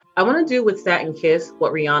I want to do with Satin Kiss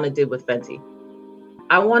what Rihanna did with Fenty.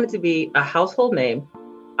 I want it to be a household name.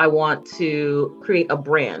 I want to create a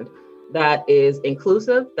brand that is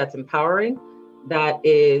inclusive, that's empowering, that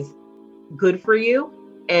is good for you,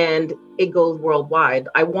 and it goes worldwide.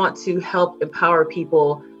 I want to help empower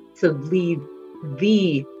people to lead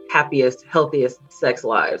the happiest, healthiest sex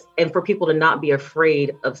lives and for people to not be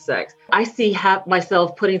afraid of sex. I see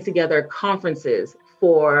myself putting together conferences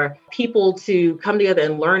for people to come together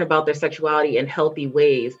and learn about their sexuality in healthy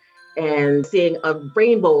ways and seeing a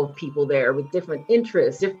rainbow of people there with different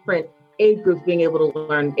interests, different age groups being able to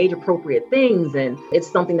learn age appropriate things. And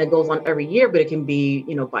it's something that goes on every year, but it can be,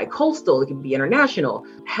 bi-coastal, it can be international.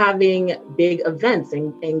 Having big events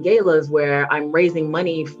and galas where I'm raising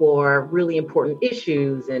money for really important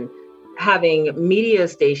issues, and having media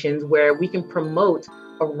stations where we can promote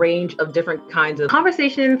a range of different kinds of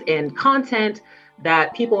conversations and content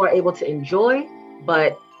that people are able to enjoy,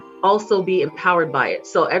 but also be empowered by it.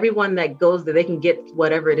 So everyone that goes there, they can get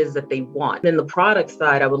whatever it is that they want. And the product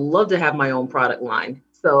side, I would love to have my own product line.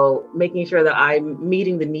 So making sure that I'm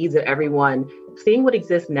meeting the needs of everyone, seeing what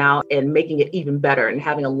exists now and making it even better, and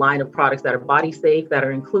having a line of products that are body safe, that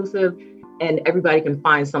are inclusive, and everybody can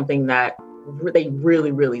find something that they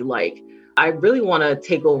really, really like. I really want to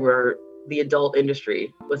take over the adult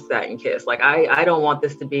industry with Satin Kiss. Like, I don't want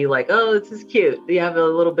this to be like, oh, this is cute, you have a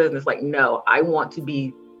little business. Like, no, I want to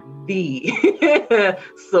be the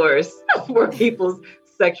source for people's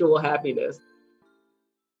sexual happiness.